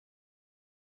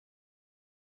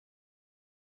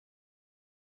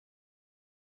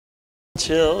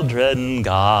children.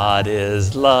 God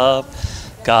is love.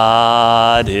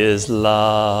 God is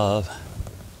love.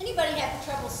 Anybody have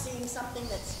trouble seeing something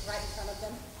that's right in front of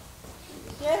them?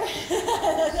 Yeah,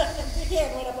 your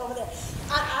hand went up over there.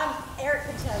 Eric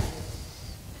can tell you,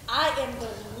 I am the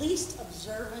least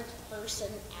observant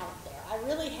person out there. I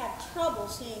really have trouble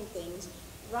seeing things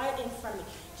right in front of me.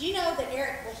 Do you know that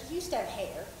Eric, well, he used to have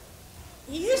hair.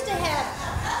 He used to have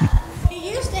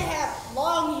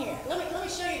long hair. Let me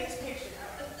show you this picture.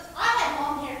 I had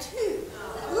long hair too.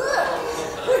 Look,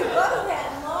 we both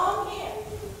had long hair.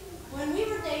 When we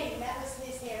were dating, that was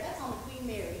his hair. That's on the Queen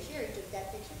Mary. Sherry took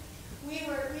that picture. We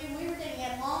were dating, he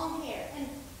had long hair. And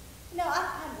no, I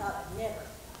thought I'd never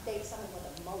date someone with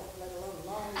a mullet, let alone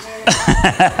long hair. I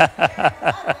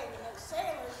dated those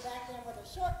sailors back then with a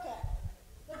shortcut.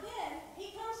 But then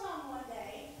he comes home one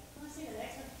day. Let's see the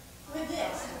next one with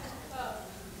this.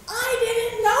 I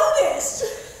didn't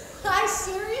notice. I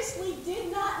seriously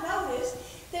did not notice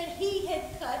that he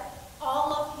had cut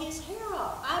all of his hair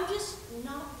off. I'm just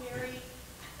not very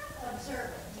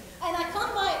observant. And I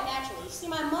come by it naturally. See,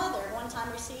 my mother one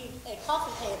time received a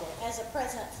coffee table as a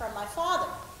present from my father.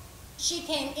 She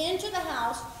came into the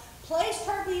house, placed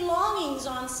her belongings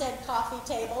on said coffee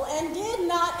table, and did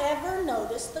not ever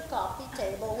notice the coffee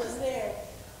table was there.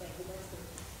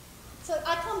 So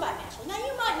I come by naturally. Now,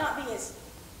 you might not be as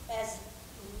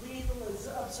legal, as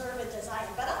observant as I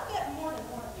am, but I'll get more than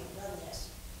one of you done this.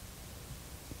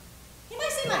 You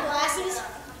might see my glasses.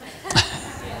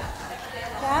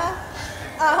 Yeah?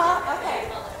 Okay.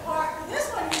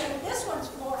 This one's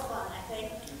more fun, I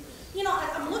think. You know,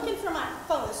 I'm looking for my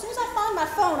phone. As soon as I find my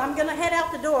phone, I'm going to head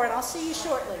out the door, and I'll see you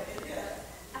shortly.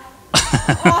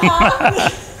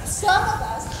 Some of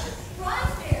us,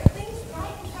 right there, things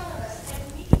right in front of us, and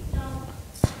we don't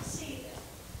see them.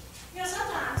 You know,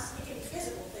 sometimes it can be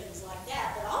physical things like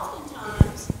that, but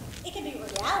oftentimes it can be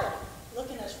reality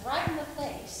looking us right in the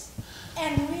face,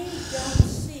 and we don't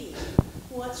see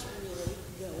what's really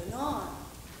going on.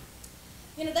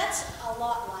 You know, that's a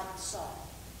lot like Saul.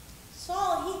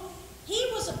 Saul,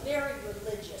 he was a very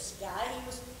religious guy.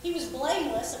 He was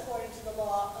blameless according to the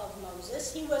law of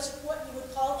Moses. He was what you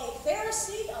would call a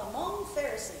Pharisee among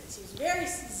Pharisees. He was very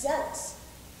zealous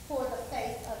for the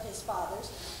faith of his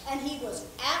fathers, and he was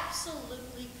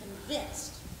absolutely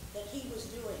convinced that he was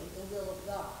doing the will of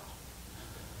God.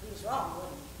 He was wrong,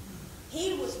 wasn't he?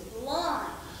 He was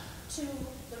blind to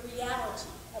the reality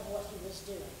of what he was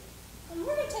doing. And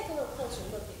we're going to take a little closer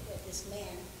look at this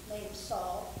man named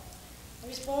Saul. He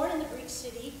was born in the Greek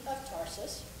city of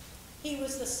Tarsus. He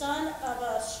was the son of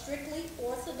a strictly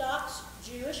Orthodox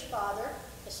Jewish father,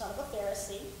 the son of a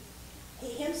Pharisee.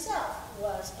 He himself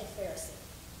was a Pharisee.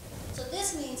 So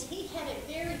this means he had a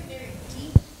very, very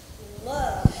deep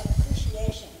love and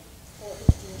appreciation for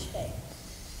his Jewish faith.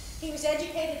 He was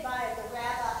educated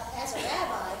as a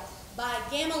rabbi by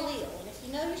Gamaliel. And if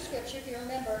you know your scripture, if you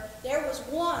remember, there was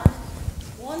one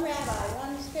rabbi,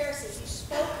 one Pharisee who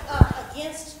spoke up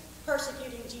against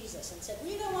persecuting Jesus and said,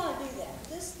 we don't want to do that.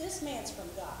 This man's from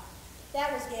God.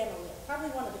 That was Gamaliel, probably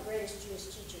one of the greatest Jewish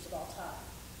teachers of all time.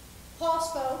 Paul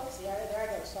spoke, see, there I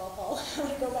go, Saul, Paul. I'm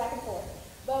going to go back and forth.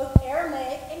 Both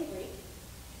Aramaic and Greek.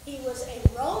 He was a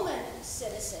Roman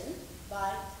citizen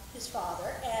by his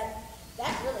father, and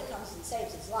that really comes and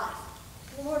saves his life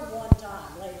more than one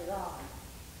time later on.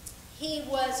 He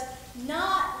was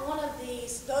not one of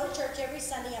these go to church every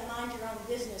Sunday and mind your own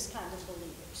business kind of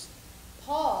believers.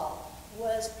 Paul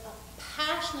was a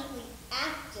passionately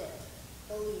active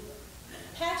believer.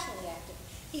 Passionately active.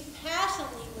 He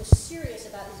passionately was serious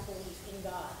about his belief in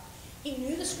God. He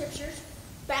knew the scriptures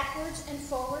backwards and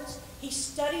forwards. He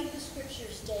studied the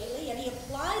scriptures daily, and he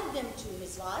applied them to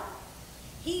his life.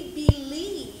 He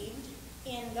believed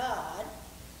in God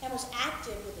and was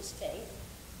active with his faith,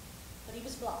 but he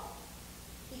was blind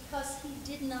because he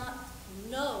did not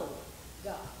know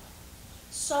God.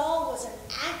 Saul was an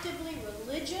actively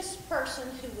religious person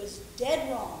who was dead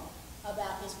wrong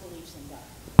about his beliefs in God.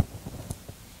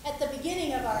 At the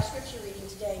beginning of our scripture reading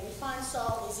today, we find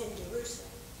Saul is in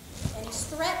Jerusalem, and he's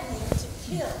threatening to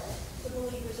kill the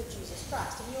believers of Jesus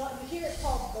Christ. And you hear it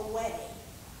called the way,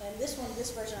 and this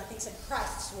version I think said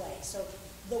Christ's way. So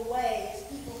the way is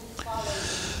people who follow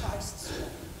Christ's way.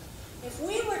 If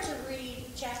we were to read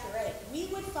chapter 8, we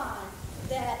would find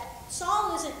that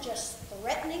Saul isn't just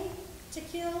threatening to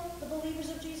kill the believers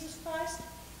of Jesus Christ.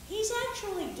 He's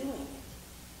actually doing it.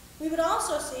 We would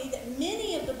also see that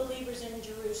many of the believers in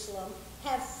Jerusalem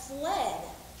have fled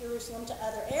Jerusalem to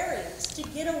other areas to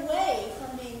get away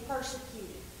from being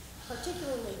persecuted,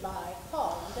 particularly by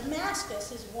Paul. And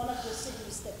Damascus is one of the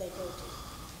cities that they go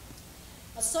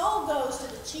to. Saul goes to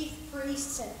the chief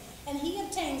priests And he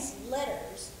obtains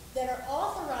letters that are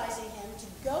authorizing him to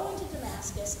go into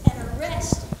Damascus and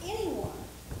arrest anyone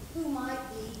who might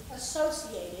be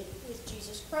associated with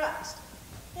Jesus Christ.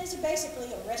 These are basically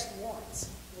arrest warrants,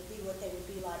 would be what they would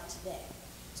be like today.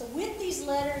 So with these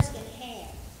letters in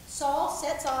hand, Saul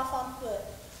sets off on foot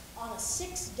on a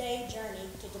 6-day journey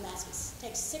to Damascus. It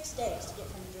takes 6 days to get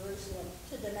from Jerusalem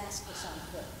to Damascus on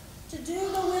foot, to do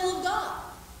the will of God,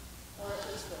 or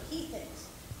at least what he thinks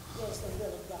is the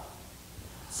will of God.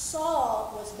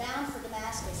 Saul was bound for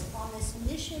Damascus on this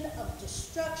mission of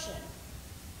destruction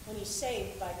when he's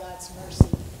saved by God's mercy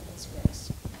and his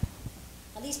grace.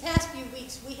 Now, these past few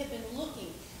weeks, we have been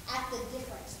looking at the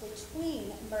difference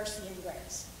between mercy and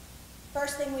grace.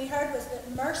 First thing we heard was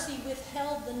that mercy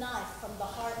withheld the knife from the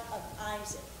heart of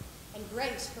Isaac, and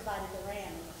grace provided the ram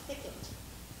in the thicket.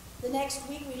 The next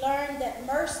week, we learned that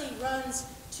mercy runs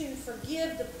to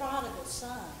forgive the prodigal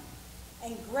son,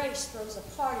 and grace throws a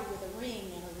party with a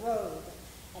ring and a robe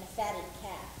and a fatted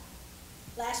calf.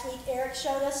 Last week, Eric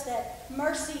showed us that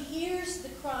mercy hears the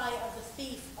cry of the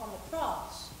thief on the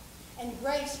cross, and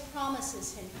grace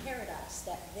promises him paradise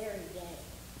that very day.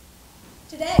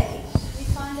 Today, we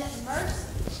find that mercy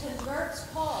converts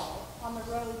Paul on the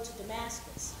road to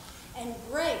Damascus, and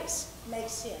grace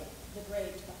makes him the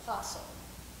great apostle.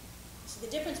 So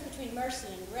the difference between mercy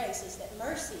and grace is that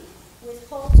mercy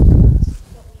withholds from us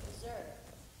what we deserve,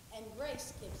 and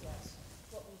grace gives us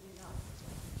what we do not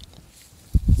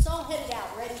deserve. Saul headed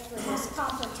out ready for this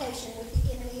confrontation with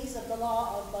the enemies of the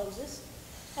law of Moses,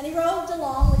 and he rode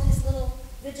along with his little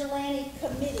vigilante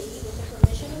committee with the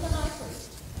permission of the high priest.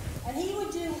 And he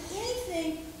would do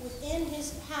anything within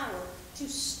his power to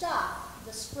stop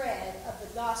the spread of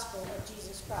the gospel of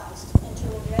Jesus Christ and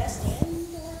to arrest and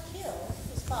or kill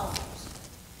his followers.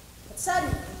 But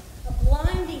suddenly, a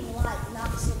blinding light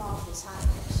knocks him off his high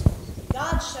horse.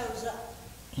 God shows up,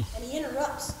 and he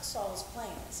interrupts Saul's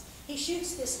plans. He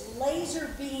shoots this laser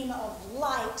beam of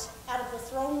light out of the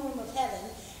throne room of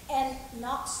heaven and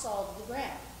knocks Saul to the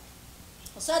ground.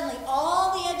 Well, suddenly,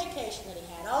 all the education that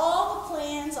he had, all the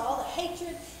plans, all the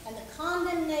hatred, and the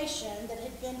condemnation that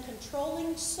had been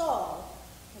controlling Saul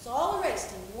was all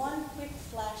erased in one quick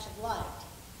flash of light.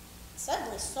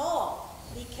 Suddenly, Saul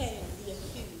became the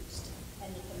accused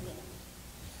and the condemned.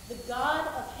 The God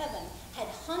of heaven had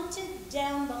hunted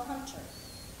down the hunter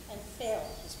and failed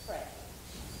his prey.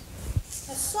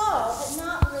 Now, Saul had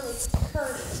not really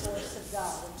heard the voice of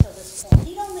God until this point.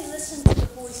 He'd only listened to the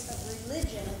voice of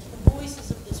religion and to the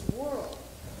voices of this world.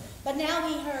 But now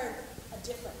he heard a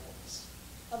different voice,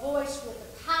 a voice with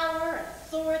the power and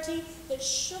authority that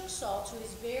shook Saul to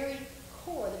his very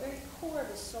core, the very core of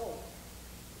his soul.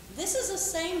 This is the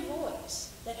same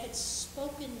voice that had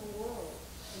spoken the world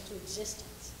into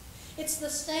existence. It's the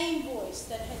same voice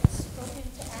that had spoken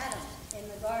to Adam in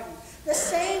the garden. The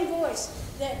same voice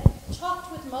that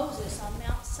talked with Moses on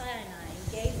Mount Sinai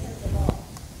and gave him the law.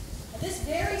 And this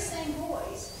very same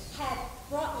voice had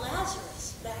brought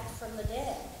Lazarus back from the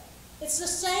dead. It's the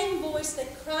same voice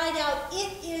that cried out,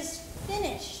 "It is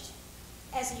finished,"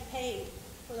 as he paid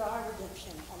for our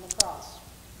redemption on the cross.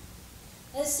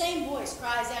 And this same voice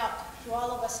cries out to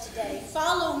all of us today,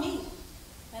 "Follow me,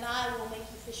 and I will make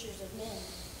you fishers of men."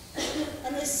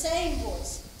 And this same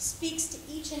voice speaks to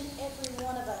each and every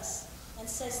one of us and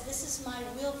says, "This is my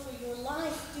will for your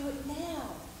life. Do it now."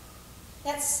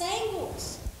 That same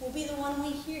voice will be the one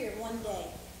we hear one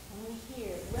day when we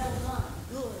hear, "Well done,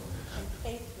 good and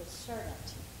faithful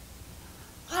servant."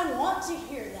 I want to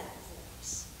hear that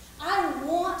voice. I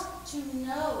want to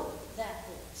know that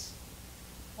voice.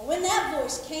 Well, when that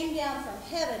voice came down from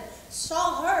heaven,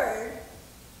 Saul heard,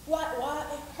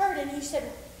 and he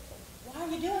said, "Why are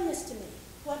you doing this to me?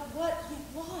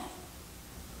 Why?"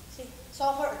 See,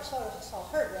 Saul heard,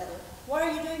 "Why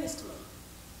are you doing this to me?"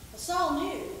 Well, Saul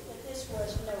knew that this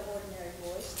was no ordinary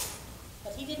voice,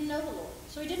 but he didn't know the Lord,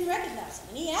 so he didn't recognize him.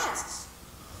 And he asks,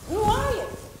 "Who are you?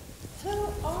 Who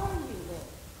are you, Lord?"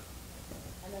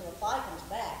 And the reply comes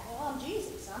back, "Well, I'm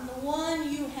Jesus. I'm the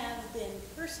one you have been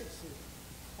persecuting.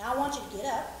 Now I want you to get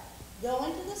up, go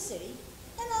into the city,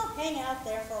 and I'll hang out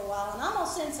there for a while, and I'm going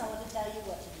to send someone to tell you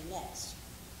what to do next."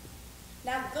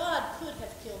 Now, God could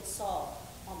have killed Saul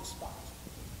on the spot.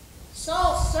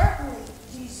 Saul certainly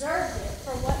deserved it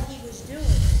for what he was doing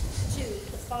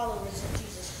to the followers of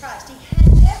Jesus Christ. He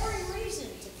had every reason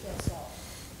to kill Saul.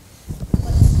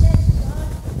 But instead, God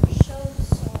showed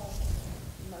Saul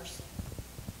mercy,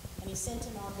 and he sent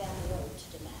him on down the road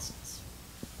to Damascus.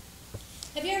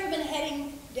 Have you ever been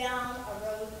heading down a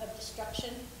road of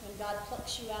destruction when God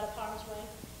plucks you out of harm's way?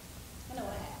 I know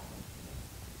I have.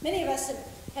 Many of us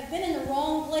have been in the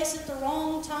wrong place at the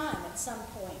wrong time at some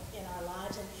point in our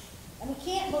lives, And we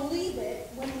can't believe it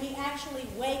when we actually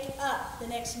wake up the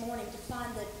next morning to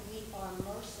find that we are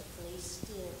mercifully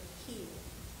still healed.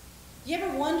 Do you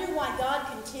ever wonder why God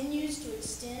continues to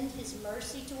extend his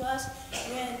mercy to us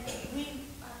when we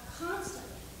are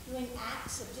constantly doing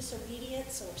acts of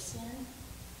disobedience or sin?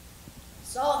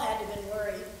 Saul had to have been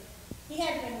worried. He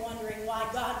had to have been wondering why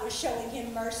God was showing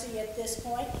him mercy at this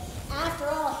point. After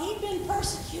all, he'd been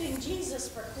persecuting Jesus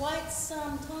for quite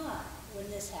some time when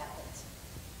this happens.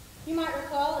 You might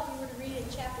recall, if you were to read in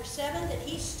chapter 7, that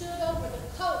he stood over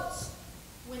the coats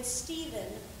when Stephen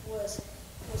was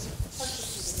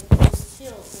persecuted and was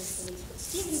killed for his beliefs. But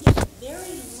Stephen gave a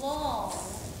very long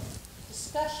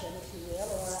discussion, if you will,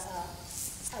 or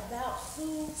about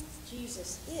who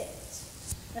Jesus is.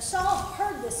 Now, Saul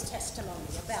heard this testimony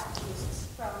about Jesus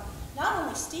from not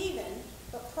only Stephen,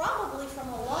 but probably from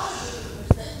a lot of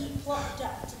believers that he plucked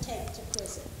up to take to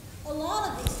prison. A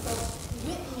lot of these folks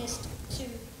witnessed to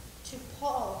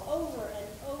Paul over and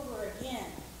over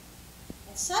again.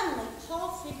 And suddenly, Paul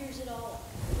figures it all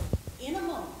out. In a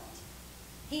moment,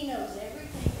 he knows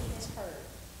everything he has heard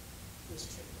is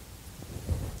true.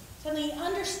 Suddenly, he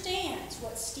understands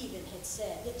what Stephen had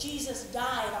said, that Jesus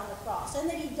died on the cross, and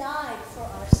that he died for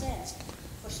our sins,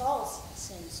 for Saul's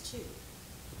sins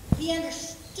too. He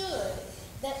understood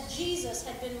that Jesus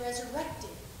had been resurrected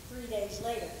 3 days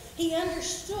later. He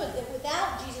understood that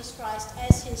without Jesus Christ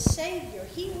as his Savior,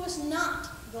 he was not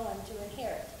going to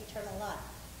inherit eternal life.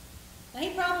 Now,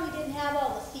 he probably didn't have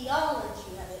all the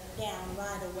theology of it down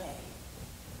right away,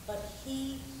 but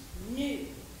he knew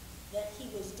that he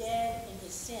was dead in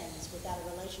his sins without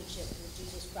a relationship with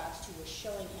Jesus Christ, who was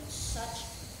showing him such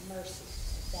mercy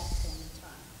at that point in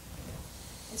time.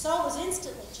 And Saul was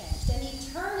instantly changed and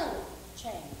eternally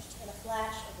changed in a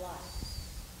flash of light.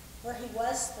 Where he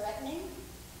was threatening,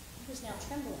 he was now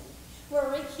trembling.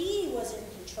 Where he was in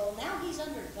control, now he's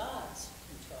under God's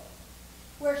control.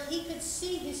 Where he could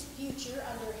see his future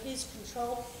under his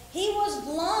control, he was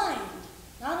blind,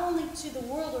 not only to the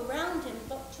world around him,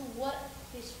 but to what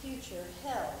his future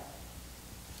held.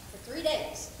 For 3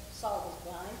 days, Saul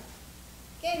was blind.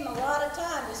 Gave him a lot of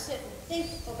time to sit and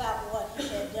think about what he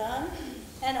had done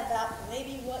and about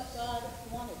maybe what God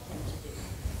wanted him to do.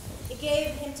 It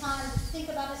gave him time to think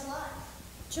about his life,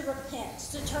 to repent,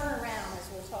 to turn around, as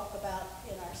we'll talk about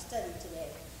in our study today,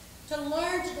 to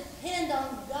learn to depend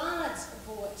on God's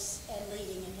voice and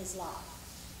leading in his life.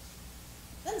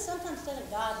 Sometimes doesn't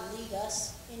God lead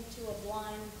us into a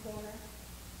blind corner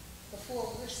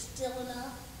before we're still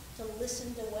enough to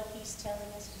listen to what he's telling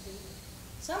us to do?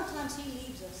 Sometimes he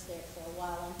leaves us there for a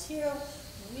while until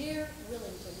we're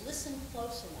willing to listen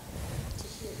close enough to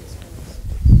hear his voice.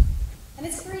 And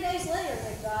it's 3 days later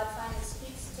that God finally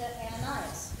speaks to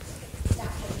Ananias. Now,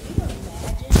 can you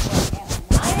imagine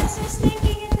what Ananias is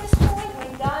thinking at this point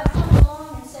when God comes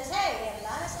along and says, "Hey,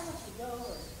 Ananias, I want you to go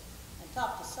over and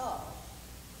talk to Saul."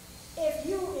 If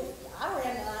I were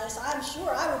Ananias, I'm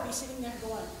sure I would be sitting there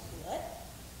going, "What?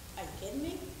 Are you kidding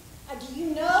me? Do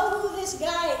you know who this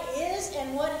guy is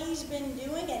and what he's been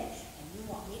doing, and you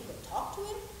want me to go talk to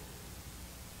him?"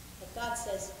 But God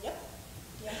says, "Yep,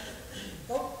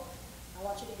 go. I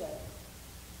want you to go."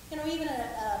 You know, even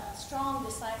a strong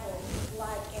disciple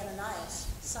like Ananias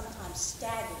sometimes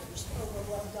staggers over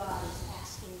what God is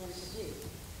asking them to do.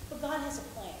 But God has a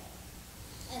plan.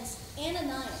 And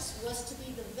Ananias was to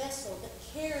be the vessel that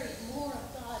carried more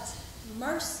of God's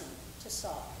mercy to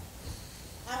Saul,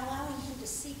 allowing him to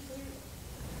see clearly.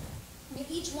 I mean,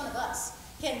 each one of us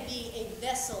can be a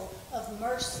vessel of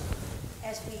mercy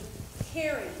as we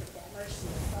carry that mercy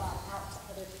of God out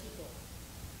to other people.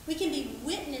 We can be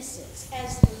witnesses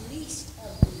as the least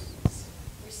of these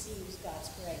receives God's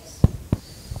grace.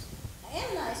 Now,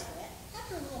 Ananias went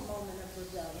after a little moment of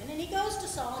rebellion, and he goes to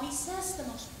Saul and he says the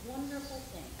most wonderful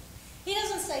thing. He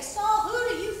doesn't say, "Saul, who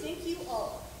do you think you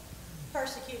are,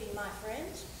 persecuting my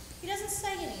friends?" He doesn't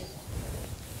say any of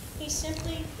that. He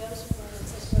simply goes to him and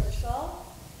says, "Brother Saul,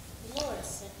 the Lord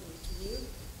sent me to you."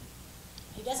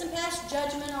 He doesn't pass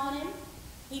judgment on him.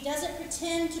 He doesn't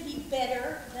pretend to be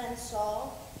better than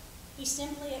Saul. He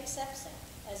simply accepts him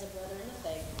as a brother in the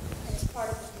faith and is part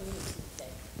of the community of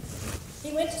faith.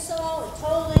 He went to Saul and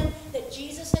told him that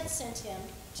Jesus had sent him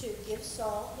to give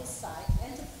Saul his sight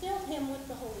and to fill him with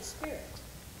the Holy Spirit.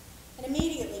 And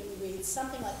immediately we read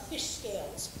something like fish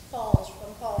scales falls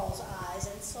from Paul's eyes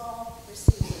and Saul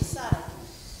receives his sight.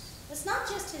 It's not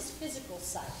just his physical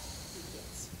sight he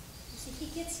gets. You see, he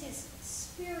gets his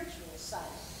spiritual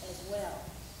sight as well.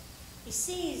 He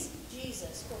sees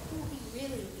Jesus for who he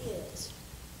really is.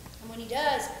 And when he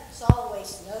does, Saul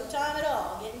wastes no time at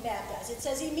all getting baptized. It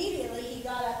says immediately he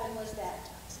got up and was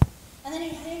baptized. And then he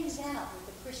hangs out with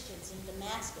the Christians in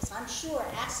Damascus, I'm sure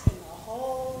asking a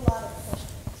whole lot of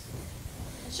questions.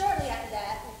 And shortly after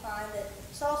that, we find that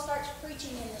Saul starts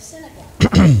preaching in the synagogue,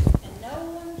 and no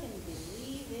one can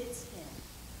believe it's him.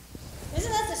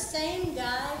 Isn't that the same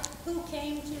guy who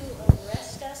came to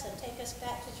arrest us and take us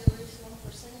back to Jerusalem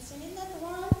for sentencing? Isn't that the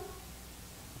one?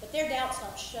 But their doubts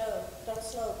don't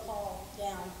slow Paul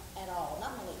down at all,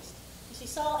 not in the least. You see,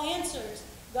 Saul answers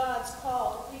God's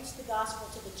call to preach the gospel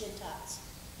to the Gentiles.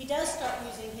 He does start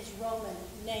using his Roman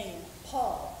name,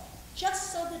 Paul,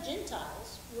 just so the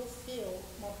Gentiles will feel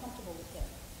more comfortable with him.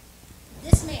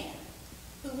 This man,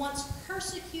 who once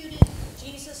persecuted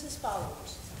Jesus'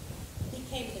 followers,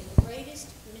 became the greatest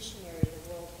missionary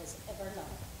the world has ever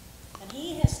known. And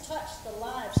he has touched the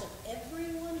lives of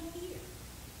everyone here,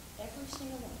 every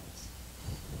single one of us.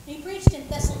 He preached in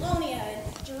Thessalonica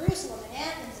and Jerusalem and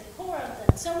Athens and Corinth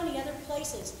and so many other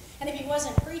places. And if he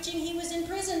wasn't preaching, he was in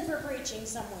prison for preaching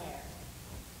somewhere.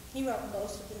 He wrote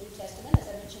most of the New Testament, as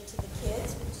I mentioned to the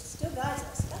kids, which still guides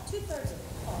us. About 2/3 of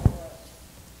it Paul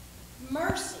wrote.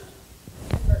 Mercy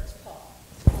converts Paul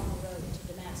on the road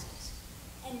to Damascus.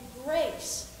 And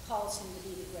grace calls him to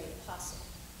be the great apostle.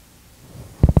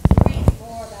 If you read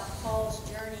more about Paul's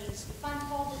journeys, you find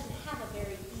Paul didn't have a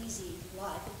very easy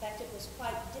life. In fact, it was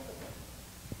quite difficult.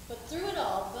 But through it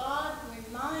all, God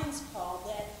reminds Paul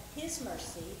that his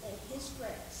mercy and his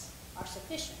grace are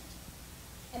sufficient.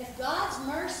 And if God's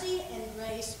mercy and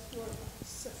grace were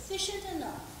sufficient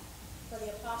enough for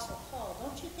the Apostle Paul,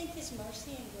 don't you think his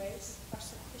mercy and grace are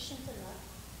sufficient enough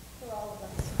for all of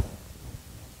us?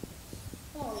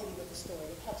 I want to leave you with a story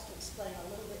that helps to explain a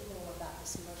little bit more about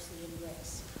this mercy and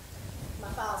grace. In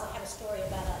my files, I have a story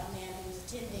about a man who was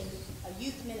attending a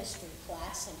youth ministry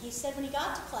class, and he said when he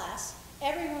got to class,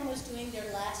 everyone was doing their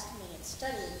last-minute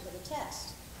studying for the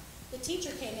test. The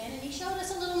teacher came in and he showed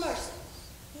us a little mercy.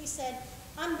 He said,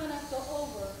 I'm going to go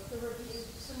over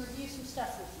review some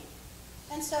stuff with you.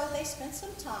 And so they spent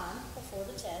some time before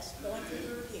the test going through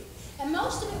the review. And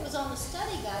most of it was on the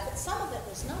study guide, but some of it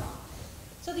was not.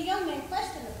 So the young man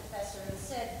questioned the professor and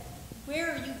said,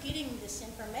 where are you getting this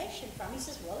information from? He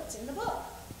says, well, it's in the book.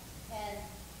 And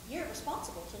you're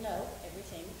responsible to know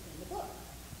everything in the book.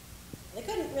 They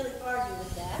couldn't really argue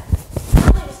with that.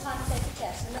 Finally, it was time to take the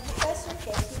test, and the professor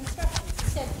gave some instructions. He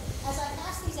said, as I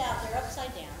pass these out, they're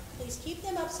upside down. Please keep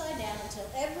them upside down until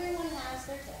everyone has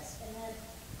their test, and then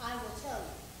I will tell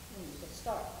you when you get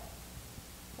started.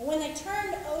 And when they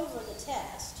turned over the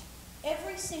test,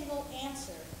 every single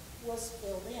answer was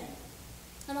filled in.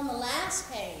 And on the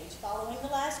last page, following the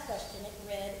last question, it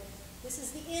read, this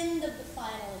is the end of the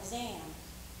final exam.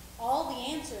 All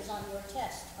the answers on your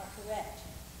test are correct.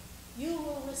 You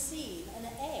will receive an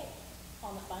A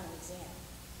on the final exam.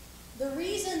 The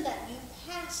reason that you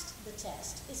passed the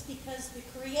test is because the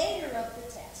creator of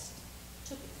the test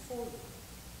took it for you.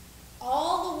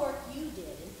 All the work you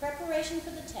did in preparation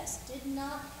for the test did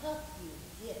not help you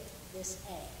get this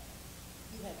A.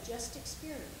 You have just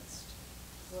experienced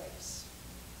grace.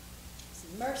 See,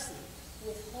 mercy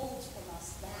withholds from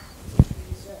us that which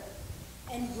we deserve,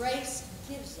 and grace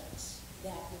gives us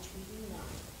that which we do not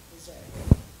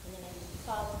deserve. In the name of the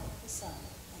Father, the Son,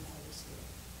 and the Holy Spirit.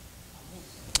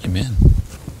 Amen. Amen.